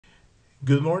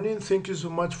Good morning. Thank you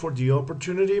so much for the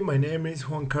opportunity. My name is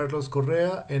Juan Carlos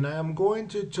Correa, and I am going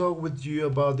to talk with you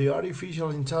about the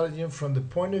artificial intelligence from the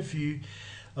point of view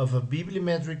of a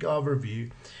bibliometric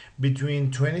overview between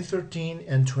 2013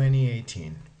 and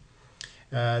 2018.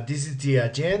 This is the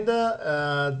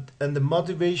agenda, and the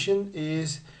motivation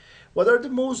is what are the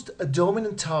most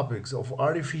dominant topics of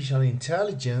artificial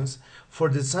intelligence for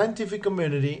the scientific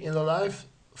community in the last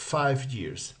 5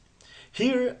 years?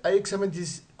 Here, I examine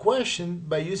this question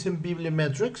by using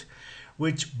Bibliometrics,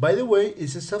 which, by the way,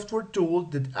 is a software tool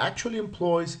that actually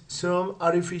employs some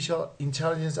artificial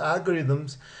intelligence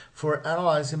algorithms for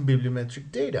analyzing bibliometric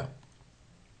data.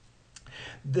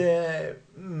 The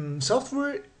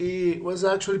software was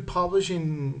actually published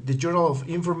in the Journal of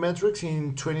Informatics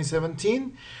in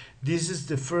 2017. This is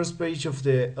the first page of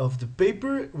the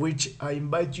paper, which I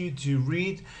invite you to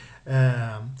read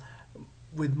um,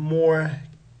 with more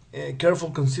careful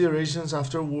considerations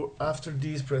after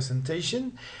this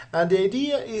presentation. And the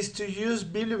idea is to use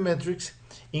bibliometrics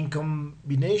in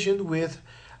combination with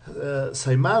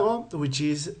Saimago, which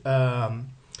is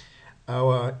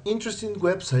our interesting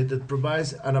website that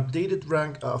provides an updated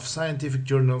rank of scientific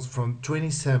journals from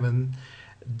 27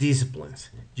 disciplines.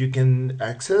 You can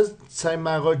access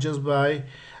Saimago just by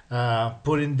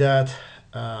putting that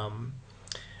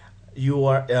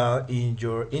URL in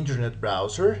your internet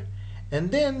browser, and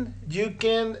then you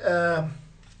can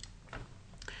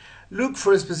look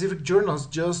for specific journals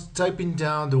just typing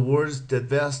down the words that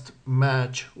best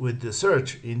match with the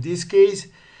search. In this case,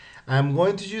 I'm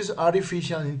going to use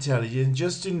artificial intelligence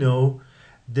just to know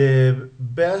the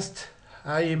best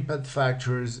high impact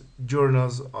factors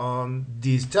journals on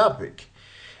this topic.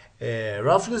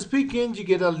 Roughly speaking, you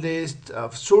get a list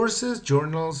of sources,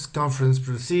 journals, conference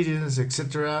proceedings,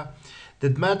 etc.,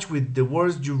 that match with the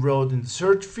words you wrote in the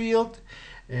search field.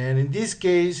 And in this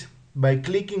case, by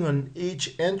clicking on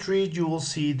each entry, you will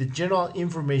see the general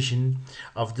information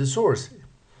of the source,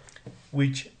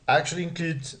 which actually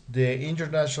includes the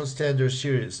International Standard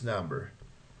Series number.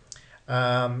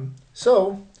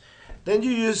 So then you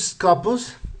use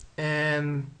Scopus,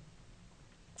 and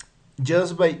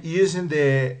just by using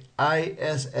the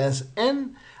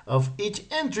ISSN of each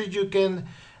entry, you can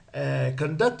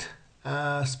conduct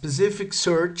a specific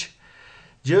search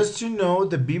just to know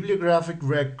the bibliographic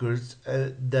records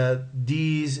that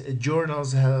these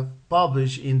journals have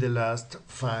published in the last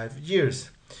 5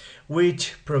 years,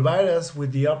 which provide us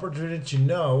with the opportunity to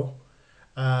know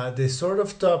the sort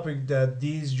of topic that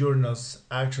these journals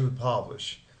actually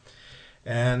publish.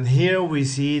 And here we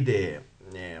see the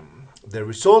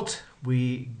result.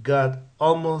 We got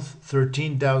almost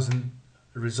 13,000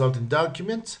 resulting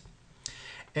documents.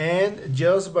 And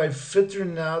just by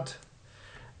filtering out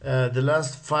the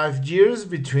last 5 years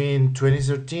between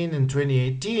 2013 and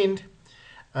 2018,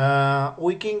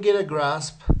 we can get a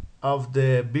grasp of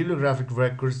the bibliographic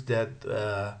records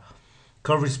that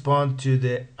correspond to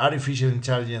the artificial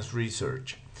intelligence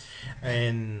research.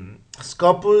 In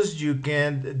Scopus, you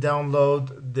can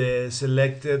download the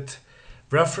selected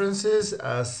references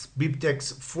as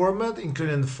BibTeX format,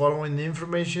 including the following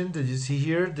information that you see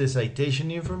here: the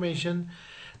citation information,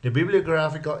 the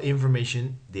bibliographical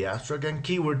information, the abstract and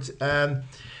keywords, and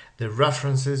the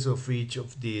references of each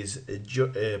of these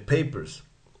papers.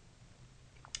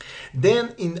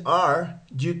 Then in R,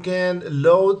 you can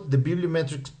load the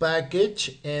bibliometrics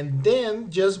package, and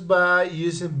then just by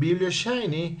using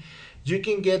BiblioShiny, you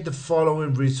can get the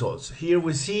following results. Here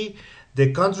we see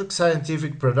the contract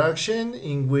scientific production,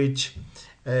 in which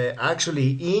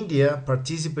actually India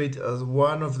participates as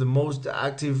one of the most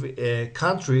active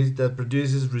countries that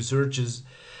produces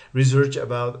research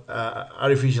about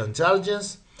artificial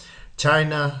intelligence.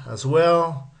 China as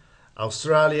well,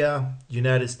 Australia,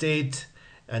 United States,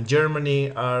 and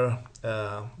Germany are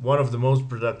one of the most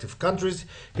productive countries.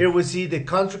 Here we see the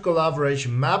country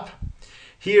collaboration map.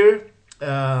 Here,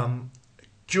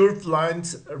 curved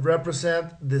lines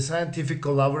represent the scientific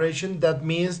collaboration. That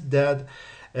means that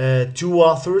two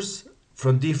authors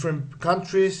from different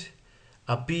countries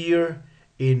appear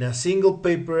in a single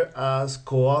paper as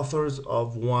co-authors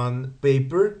of one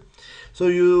paper. So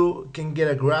you can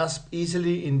get a grasp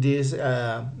easily in this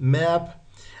map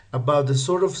about the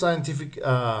sort of scientific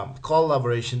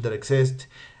collaboration that exists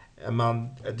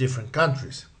among different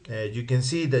countries. You can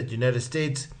see that United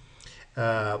States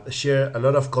share a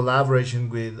lot of collaboration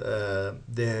with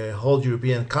the whole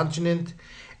European continent,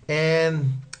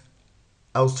 and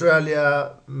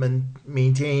Australia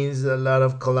maintains a lot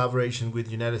of collaboration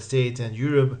with United States and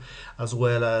Europe, as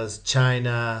well as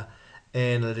China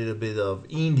and a little bit of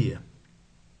India.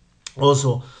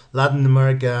 Also, Latin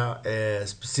America,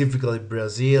 specifically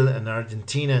Brazil and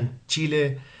Argentina and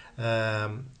Chile,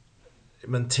 um,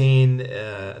 maintain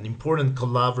an important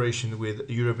collaboration with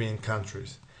European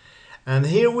countries. And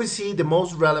here we see the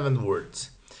most relevant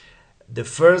words. The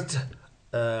first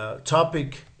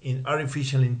topic in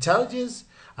artificial intelligence,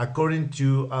 according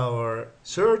to our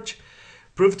search,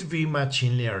 proved to be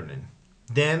machine learning.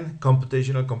 Then,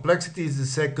 computational complexity is the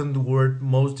second word,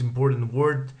 most important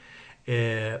word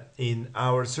in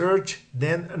our search.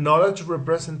 Then, knowledge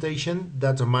representation,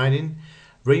 data mining,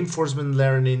 reinforcement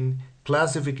learning,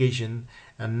 classification,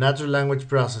 and natural language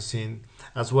processing,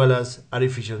 as well as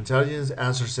artificial intelligence,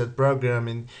 answer set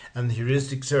programming, and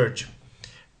heuristic search,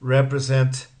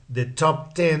 represent the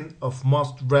top 10 of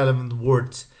most relevant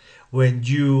words when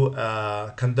you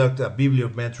conduct a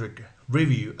bibliometric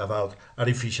review about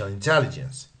artificial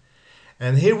intelligence.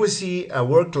 And here we see a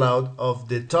word cloud of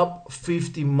the top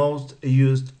 50 most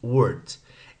used words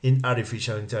in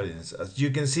artificial intelligence. As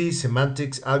you can see,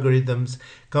 semantics, algorithms,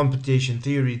 computation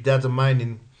theory, data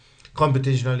mining,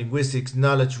 computational linguistics,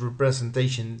 knowledge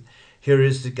representation,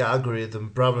 heuristic algorithm,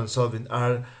 problem solving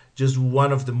are just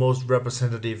one of the most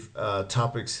representative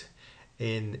topics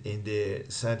in the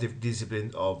scientific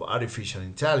discipline of artificial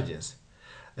intelligence.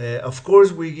 Of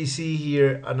course, we see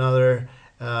here another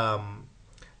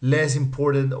less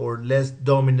important or less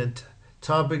dominant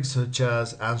topics such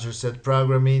as answer set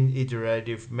programming,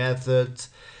 iterative methods,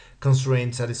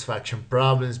 constraint satisfaction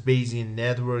problems, Bayesian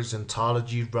networks,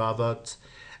 ontology, robots,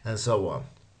 and so on.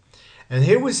 And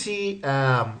here we see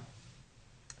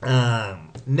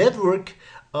network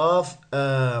of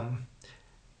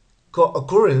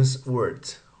co-occurrence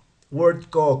words,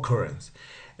 word co-occurrence.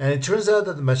 And it turns out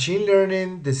that machine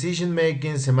learning, decision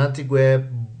making, semantic web,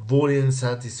 Boolean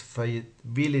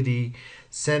satisfiability,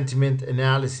 sentiment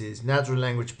analysis, natural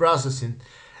language processing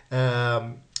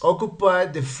occupy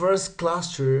the first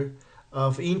cluster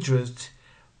of interest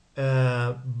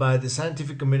by the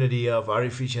scientific community of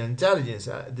artificial intelligence.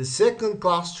 The second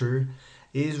cluster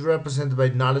is represented by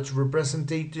knowledge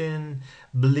representation,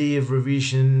 belief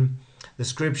revision,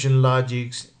 description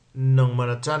logics,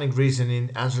 non-monotonic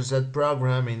reasoning, answer set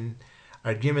programming,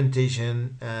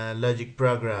 argumentation, logic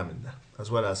programming, as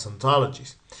well as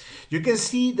ontologies. You can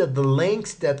see that the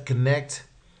links that connect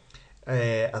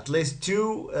at least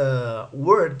two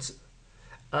words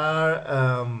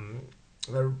are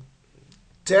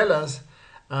tell us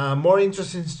a more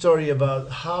interesting story about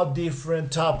how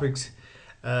different topics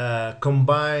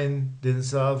combine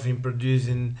themselves in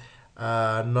producing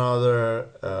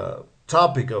another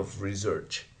topic of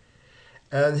research.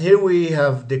 And here we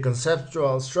have the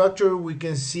conceptual structure. We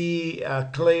can see a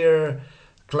clear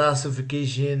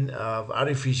classification of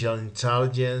artificial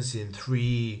intelligence in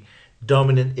three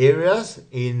dominant areas.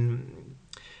 In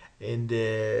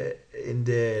the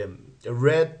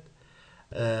red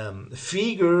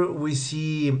figure, we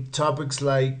see topics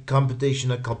like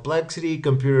computational complexity,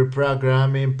 computer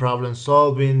programming, problem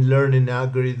solving, learning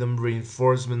algorithm,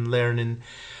 reinforcement learning,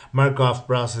 Markov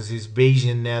processes,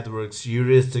 Bayesian networks,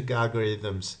 heuristic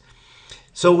algorithms.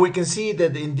 So we can see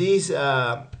that in this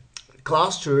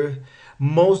cluster,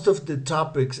 most of the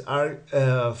topics are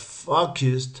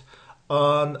focused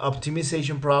on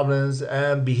optimization problems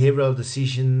and behavioral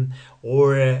decision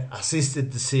or assisted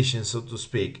decision, so to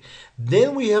speak.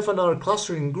 Then we have another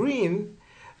cluster in green,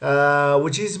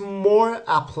 which is more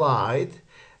applied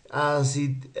as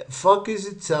it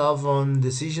focuses itself on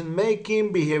decision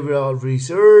making, behavioral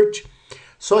research,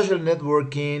 social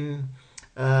networking,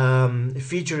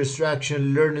 feature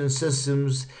extraction, learning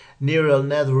systems, neural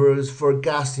networks,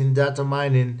 forecasting, data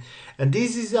mining, and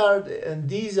these are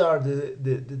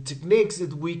the techniques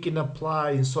that we can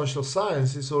apply in social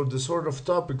sciences or the sort of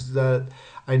topics that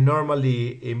I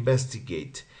normally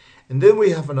investigate. And then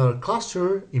we have another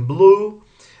cluster in blue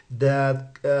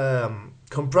that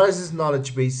comprises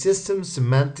knowledge-based systems,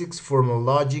 semantics, formal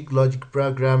logic, logic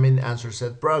programming, answer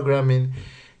set programming,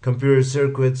 computer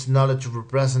circuits, knowledge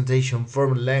representation,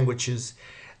 formal languages,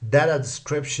 data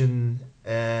description,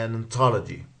 and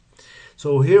ontology.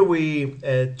 So here we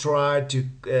try to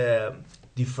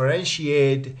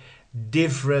differentiate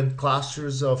different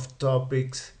clusters of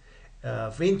topics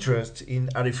of interest in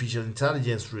artificial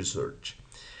intelligence research.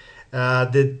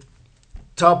 The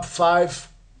top 5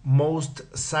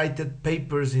 most cited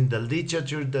papers in the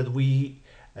literature that we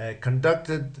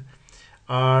conducted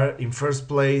are, in first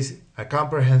place, a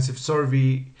comprehensive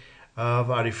survey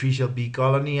of artificial bee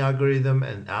colony algorithm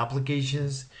and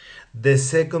applications. The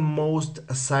second most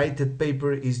cited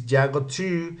paper is Jago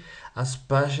 2, a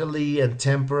spatially and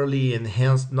temporally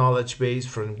enhanced knowledge base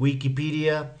from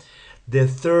Wikipedia. The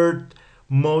third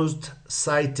most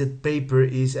cited paper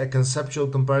is a conceptual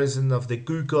comparison of the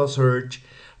Google search,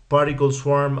 particle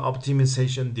swarm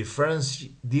optimization,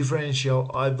 differential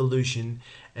evolution,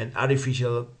 and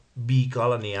artificial bee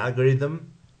colony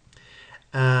algorithm.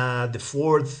 The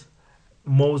fourth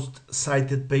most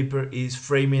cited paper is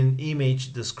framing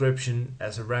image description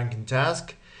as a ranking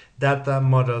task, data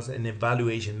models and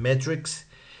evaluation metrics.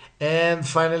 And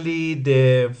finally,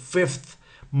 the fifth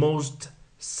most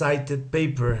cited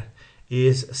paper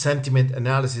is sentiment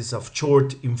analysis of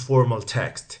short informal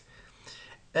text.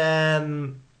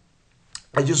 And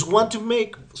I just want to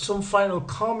make some final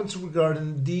comments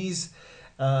regarding these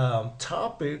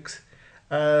topics,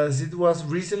 as it was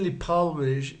recently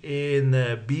published in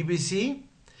BBC.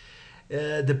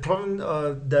 The problem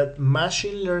that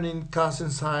machine learning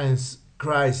causes science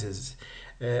crisis.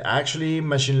 Actually,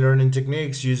 machine learning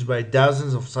techniques used by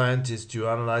dozens of scientists to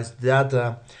analyze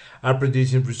data are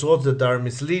producing results that are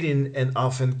misleading and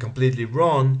often completely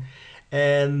wrong.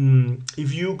 And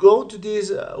if you go to this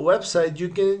website, you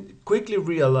can quickly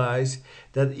realize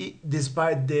that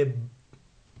despite the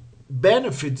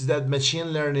benefits that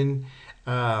machine learning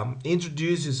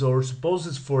introduces or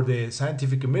supposes for the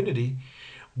scientific community,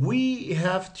 we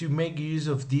have to make use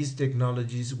of these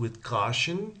technologies with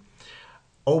caution.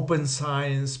 Open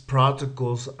science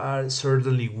protocols are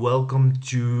certainly welcome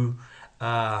to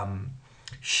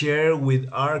share with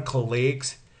our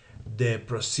colleagues the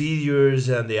procedures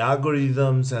and the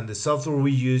algorithms and the software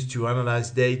we use to analyze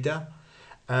data.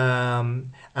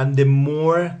 And the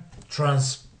more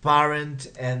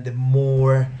transparent and the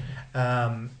more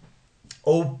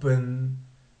open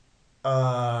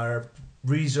our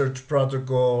research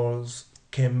protocols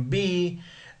can be,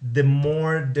 the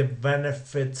more the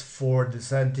benefits for the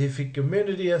scientific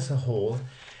community as a whole.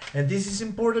 And this is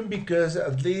important because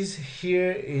at least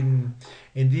here in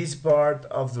this part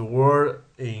of the world,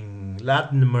 in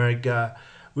Latin America,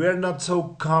 we are not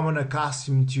so common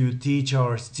accustomed to teach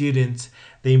our students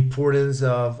the importance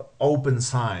of open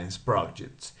science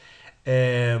projects.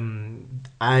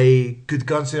 I could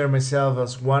consider myself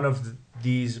as one of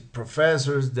these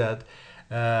professors that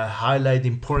highlight the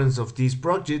importance of these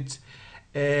projects.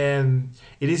 And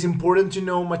it is important to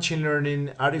know machine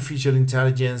learning, artificial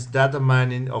intelligence, data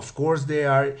mining. Of course, they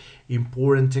are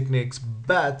important techniques,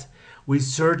 but we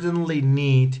certainly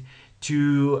need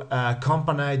to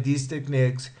accompany these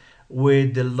techniques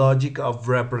with the logic of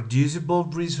reproducible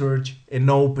research and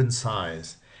open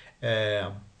science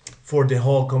for the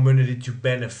whole community to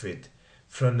benefit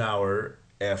from our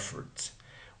efforts.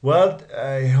 Well,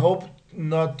 I hope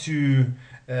not to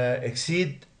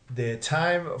exceed the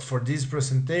time for this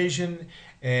presentation,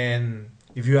 and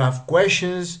if you have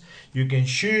questions, you can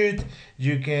shoot.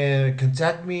 You can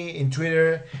contact me in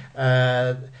Twitter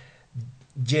at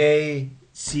JCORREAN.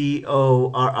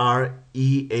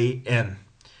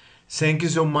 Thank you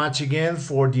so much again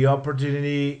for the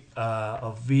opportunity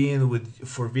of being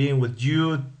with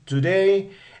you today.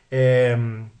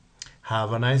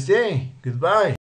 Have a nice day. Goodbye.